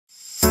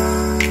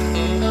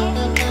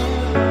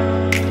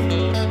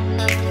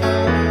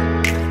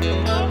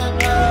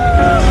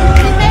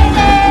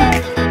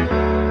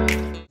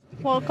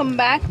welcome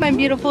back, my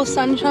beautiful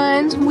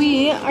sunshines.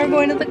 We are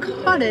going to the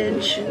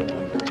cottage.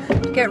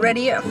 Get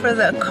ready for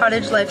the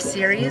cottage life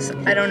series.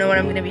 I don't know what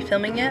I'm going to be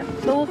filming yet,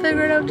 but we'll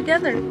figure it out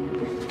together.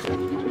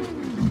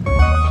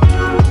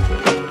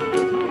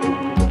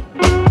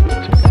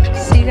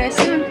 See you guys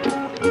soon.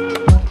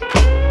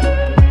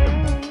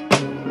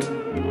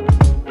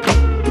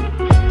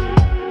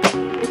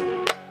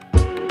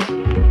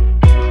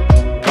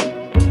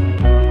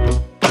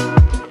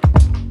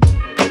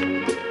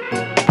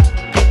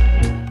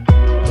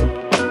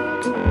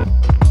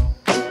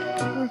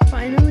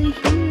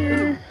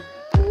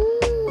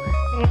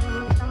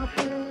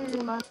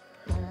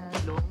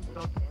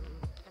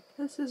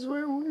 This is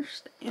where we're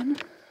staying.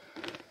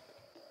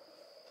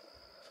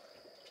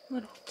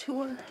 Little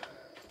tour.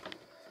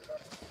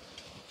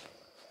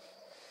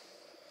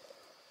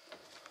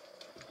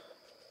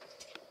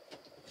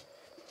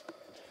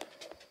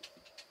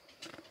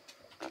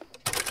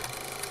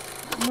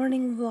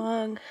 Morning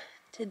vlog.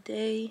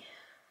 Today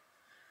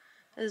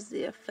is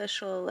the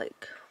official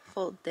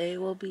full day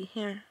we'll be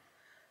here.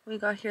 We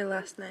got here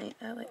last night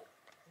at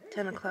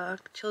 10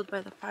 o'clock, chilled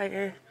by the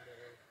fire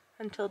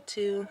until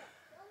 2.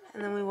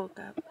 And then we woke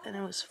up and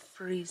it was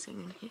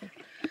freezing in here.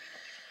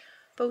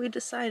 But we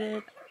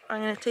decided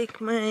I'm going to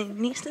take my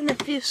niece and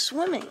nephew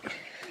swimming.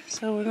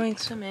 So we're going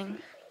swimming.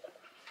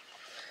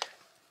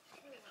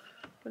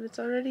 But it's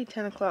already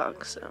 10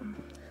 o'clock, so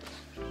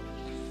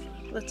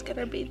let's get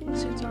our bathing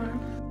suits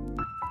on.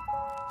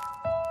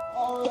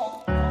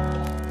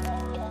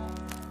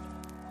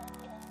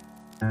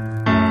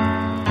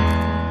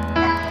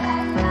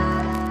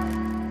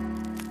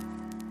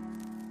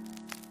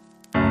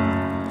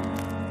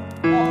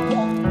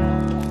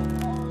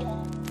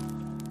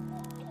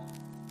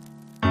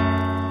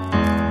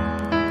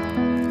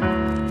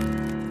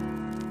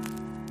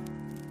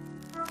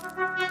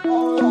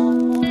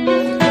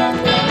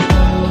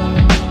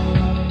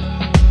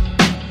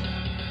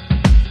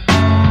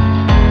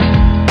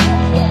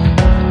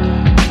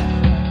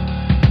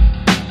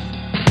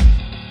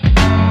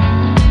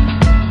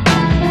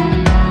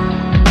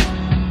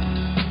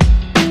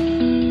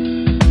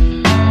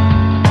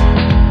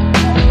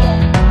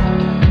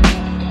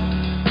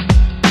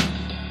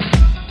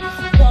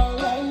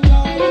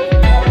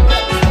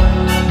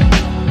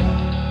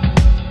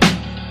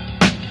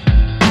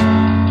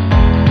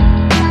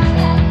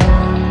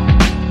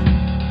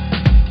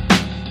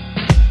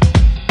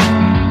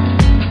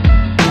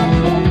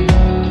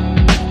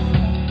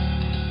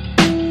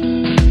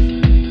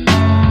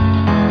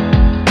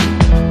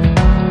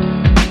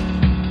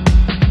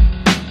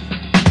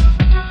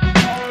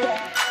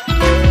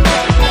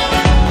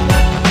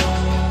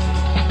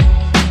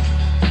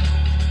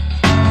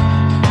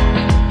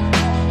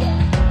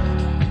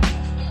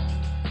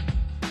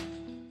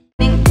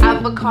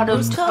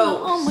 Avocado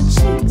toast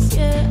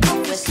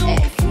with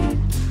egg.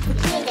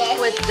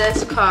 With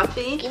this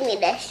coffee. Give me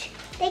this.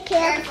 Thank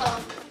you.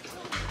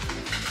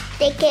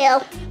 Thank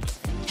you.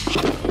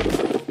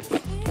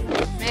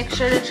 Make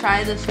sure to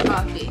try this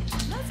coffee.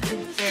 It's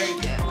very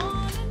good.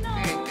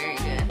 Very, very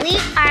good. We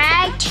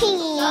are a team.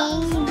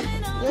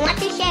 You want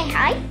to say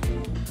hi?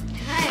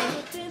 Hi.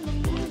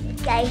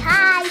 Say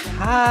hi.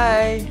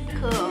 Hi.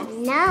 Cool.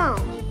 No.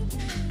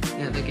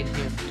 Yeah, look at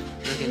here.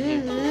 Look at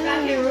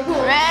here.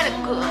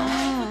 Radical.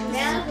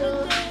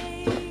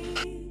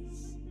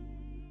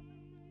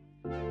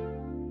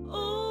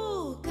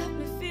 Oh, got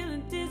me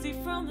feeling dizzy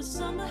from the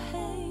summer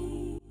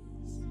haze.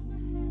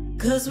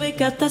 'Cause we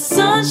got the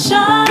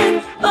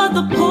sunshine by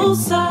the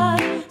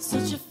poolside.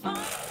 Such a fun.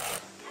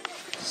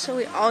 So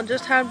we all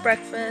just had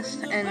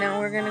breakfast and now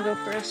we're gonna go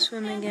for a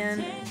swim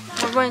again.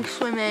 We're going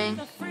swimming.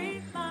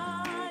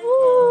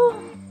 Woo.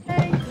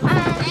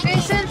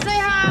 Jason, say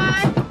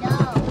hi.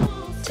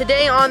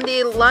 Today on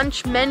the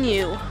lunch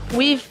menu,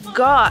 we've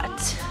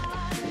got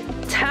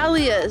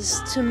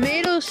Talia's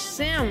tomato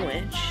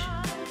sandwich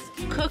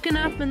cooking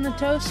up in the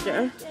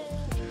toaster.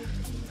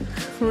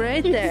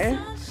 Right there.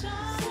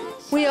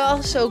 We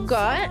also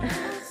got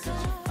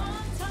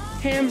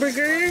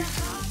hamburger,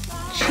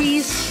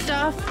 cheese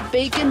stuffed,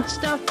 bacon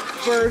stuffed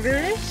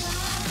burgers.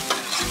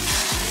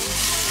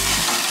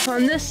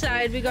 On this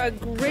side, we got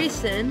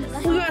Grayson.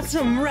 We got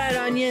some red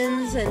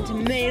onions and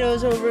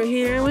tomatoes over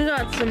here. We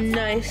got some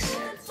nice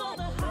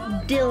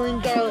dill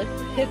and garlic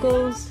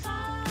pickles.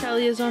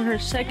 Talia's on her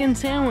second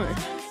sandwich.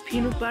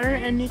 Peanut butter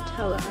and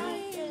Nutella.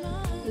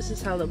 This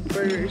is how the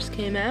burgers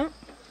came out.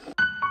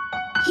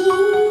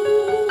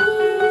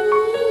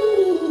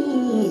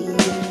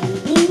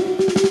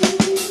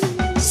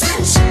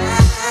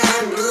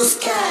 Sunshine, blue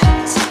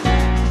skies.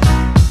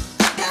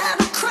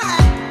 Gotta cry.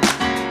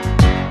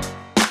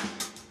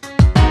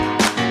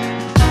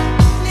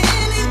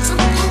 Needing to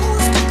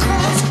move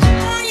across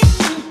crying.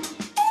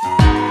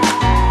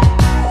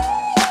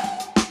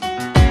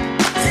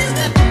 Feel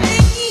the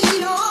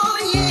pain, oh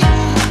yeah.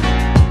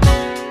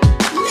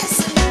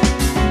 Listen,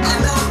 I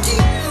love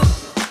you.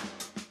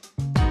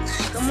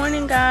 Good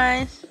morning,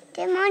 guys.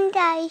 Good morning,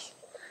 guys.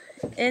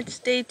 It's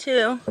day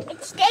 2.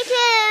 It's day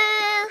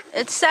 2.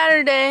 It's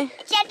Saturday.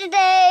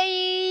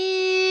 Saturday.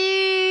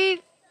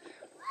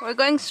 We're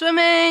going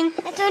swimming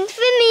Let's go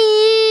swimming.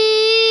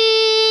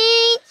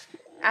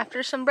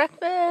 after some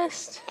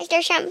breakfast.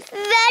 After some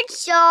veg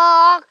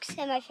socks.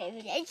 And my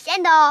favorite is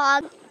a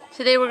dog.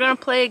 Today we're gonna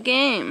play a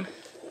game.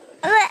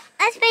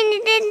 Let's play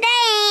the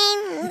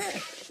game.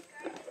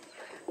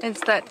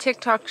 It's that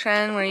TikTok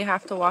trend where you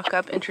have to walk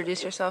up,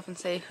 introduce yourself, and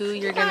say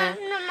who's No, gonna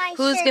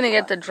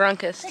get the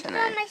drunkest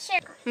tonight. my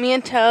shirt. Me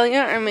and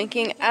Talia are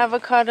making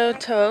avocado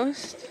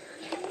toast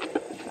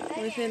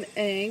with an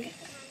egg.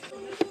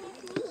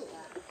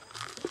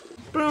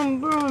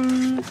 Boom,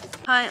 boom.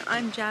 Hi,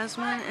 I'm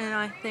Jasmine, and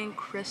I think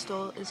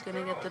Crystal is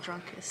gonna get the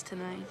drunkest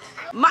tonight.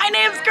 My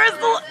name's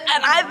Crystal,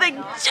 and I think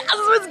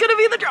Jasmine's gonna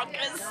be the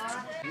drunkest.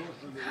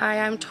 Hi,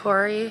 I'm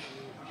Tori,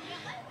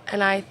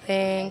 and I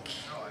think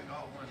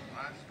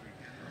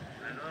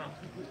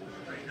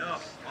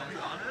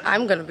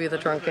I'm gonna be the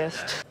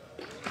drunkest.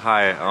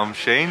 Hi, I'm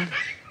Shane,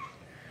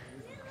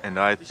 and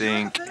I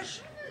think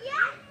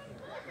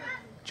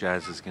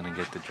Jazz is gonna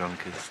get the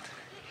drunkest.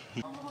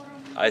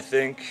 I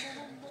think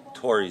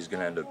Tori's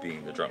gonna end up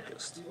being the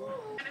drunkest.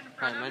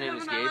 Hi, my name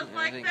is Gabe, and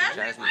I think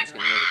Jasmine is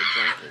gonna make the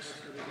drunkest.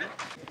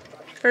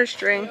 First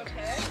drink.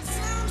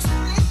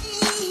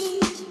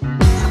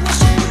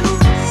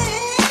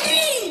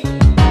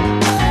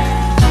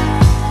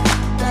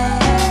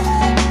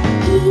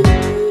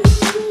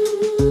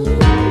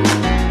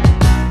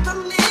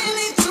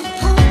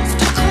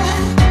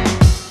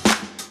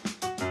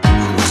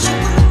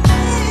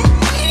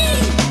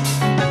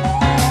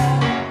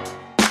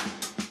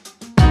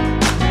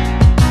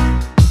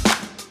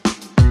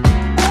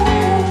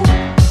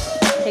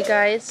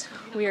 Guys,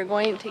 we are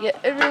going to get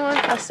everyone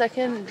a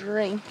second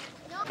drink.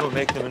 We'll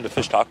make them into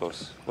fish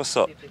tacos. What's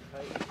up? We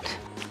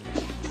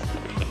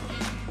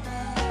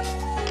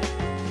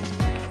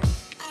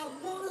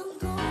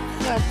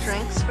got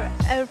drinks for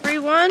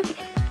everyone.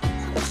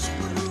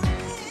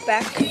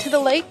 Back to the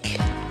lake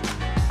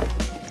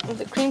with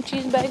a cream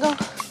cheese bagel.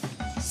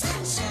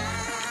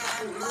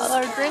 All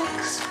our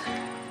drinks.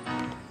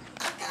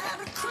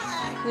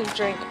 We've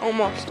drank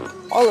almost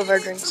all of our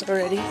drinks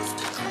already.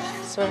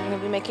 So we're going to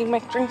be making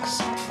Mac drinks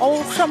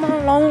all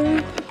summer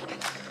long.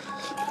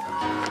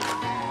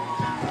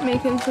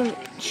 Making some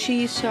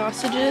cheese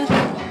sausages.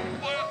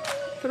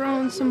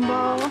 Throwing some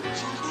ball.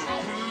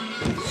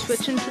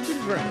 Switching to the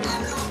drum.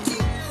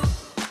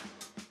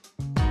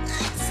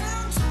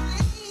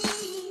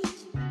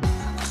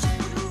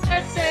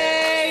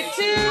 Birthday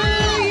to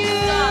you.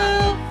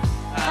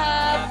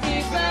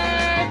 Happy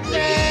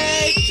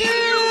birthday to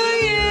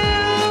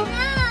you.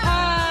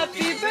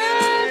 Happy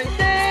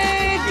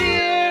birthday,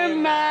 dear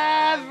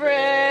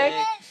Maverick.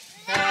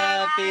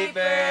 Happy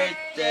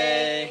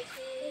birthday!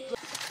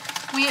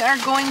 We are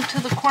going to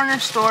the corner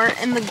store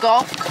in the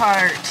golf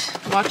cart.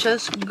 Watch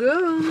us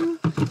go.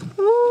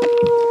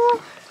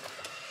 Ooh.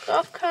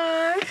 Golf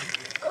cart.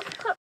 Golf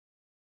cart.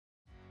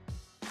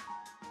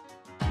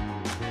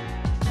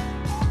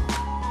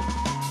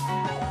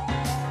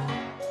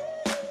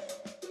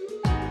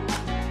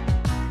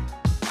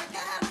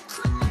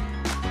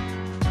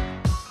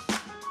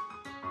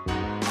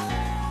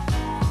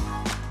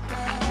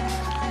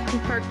 We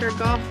parked our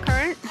golf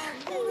cart.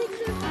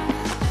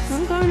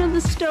 I'm going to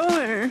the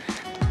store.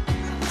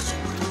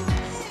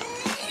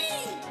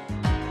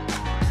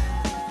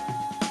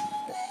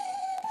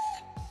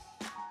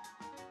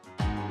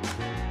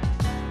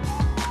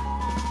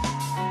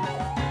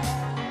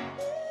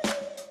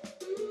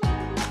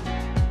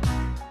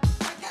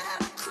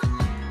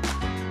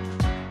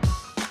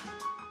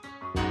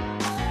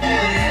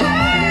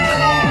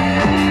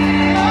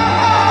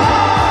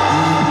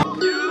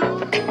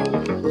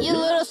 You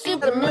little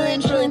super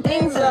million trillion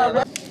things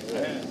are.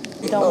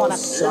 Don't want to.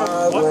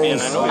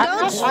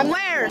 Don't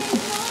swear.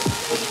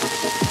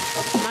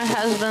 My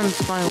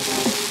husband's my.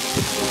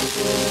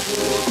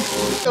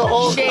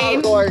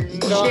 Shane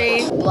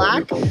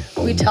Black.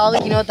 We tell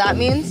you know what that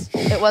means?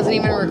 It wasn't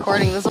even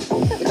recording this.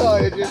 No,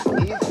 it just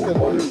eats the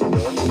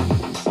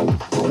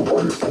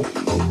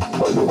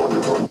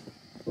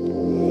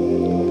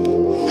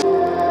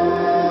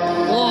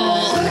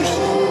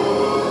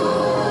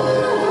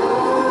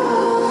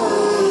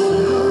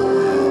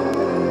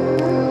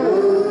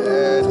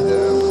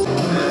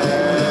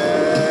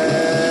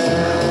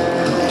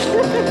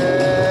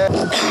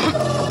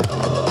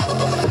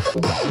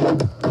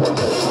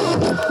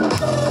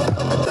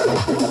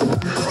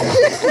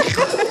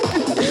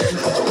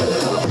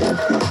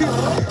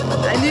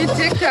I knew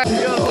TikTok.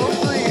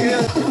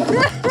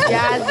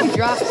 Jazz, you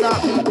dropped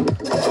something.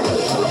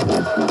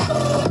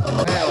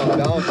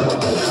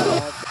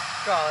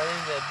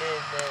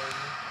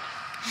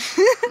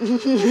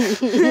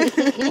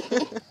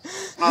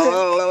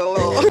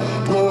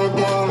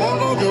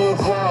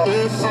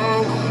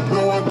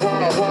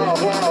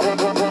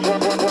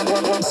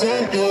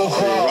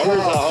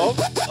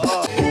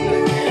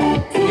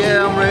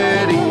 Yeah, I'm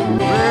ready,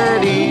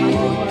 ready.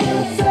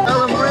 Tell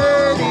 'em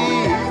ready.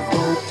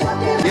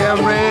 Yeah,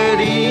 I'm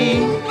ready.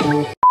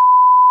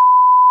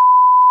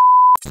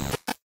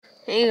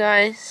 Hey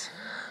guys.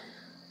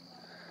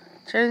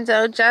 Turns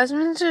out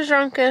Jasmine's the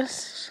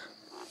drunkest.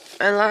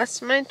 I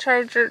lost my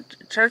charger,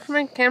 charged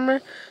my camera,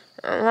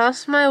 I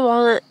lost my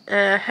wallet,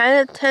 and I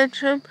had a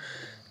tantrum.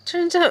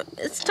 Turns out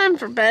it's time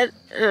for bed,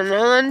 and I'm not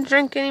allowed to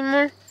drink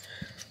anymore.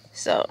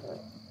 So,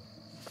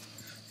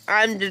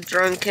 I'm the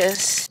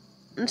drunkest.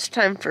 It's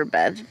time for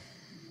bed.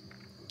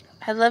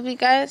 I love you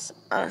guys.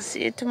 I'll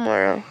see you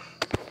tomorrow.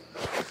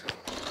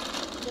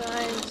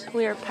 Guys,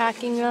 we are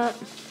packing up.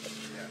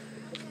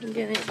 I'm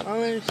getting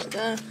all our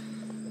stuff.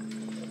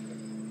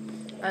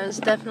 I was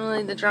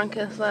definitely the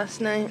drunkest last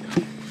night.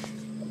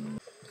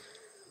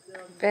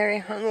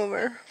 Very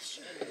hungover.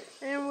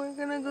 And we're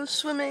gonna go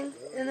swimming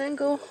and then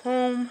go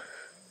home.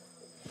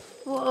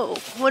 Whoa,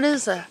 what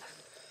is that?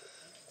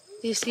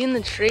 Do you see in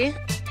the tree?